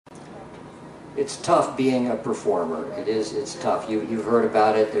it's tough being a performer. It's tough. You've heard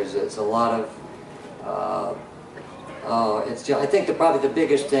about it. It's a lot of I think probably the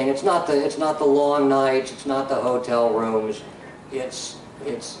biggest thing. It's not the long nights. It's not the hotel rooms. It's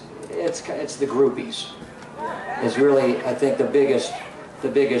the groupies. Is really, I think, the biggest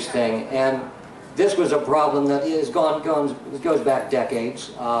thing. And this was a problem that goes back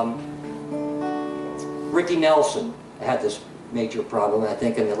decades. Ricky Nelson had this major problem, I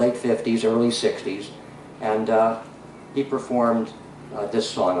think, in the late 50s, early 60s, and he performed this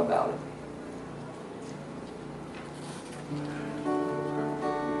song about it.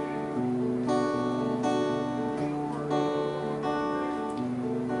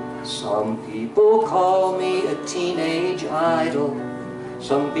 Some people call me a teenage idol.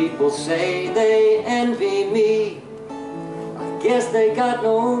 Some people say they envy me. I guess they got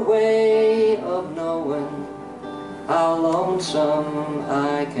no way of knowing how lonesome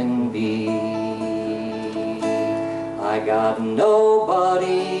I can be. I got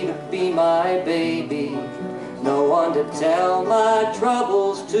nobody to be my baby, no one to tell my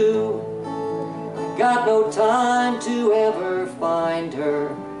troubles to. I got no time to ever find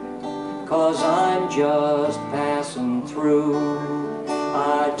her, 'cause I'm just passing through.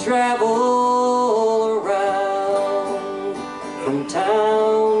 I travel around from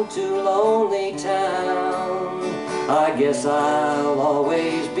town to lonely town. I guess I'll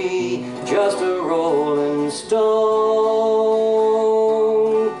always be just a rolling stone.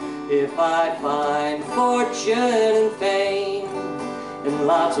 If I find fortune and fame, and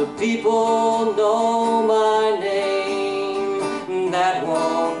lots of people know my name, that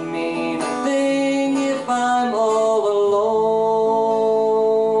won't mean a thing if I'm all alone.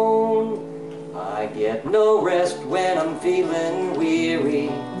 I get no rest when I'm feeling weary.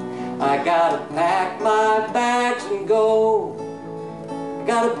 I gotta pack my bags and go.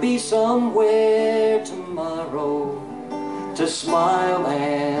 Gotta be somewhere tomorrow to smile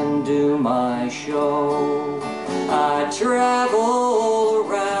and do my show. I travel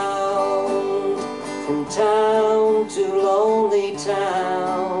around from town to lonely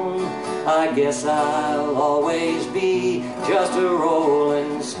town. I guess I'll always be just a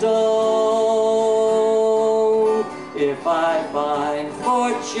rolling stone. If I find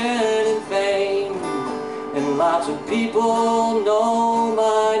fortune and fame, and lots of people know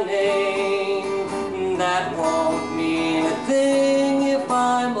my name, that won't mean a thing if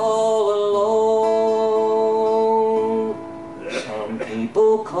I'm all alone. Some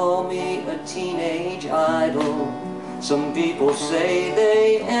people call me a teenage idol. Some people say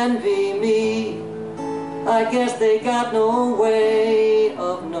they envy me. I guess they got no way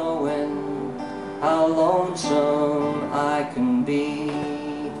of knowing how lonesome I can be.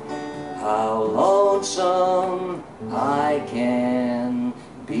 How lonesome I can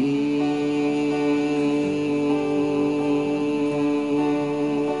be.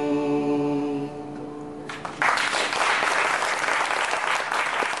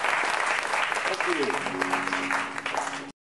 Thank you.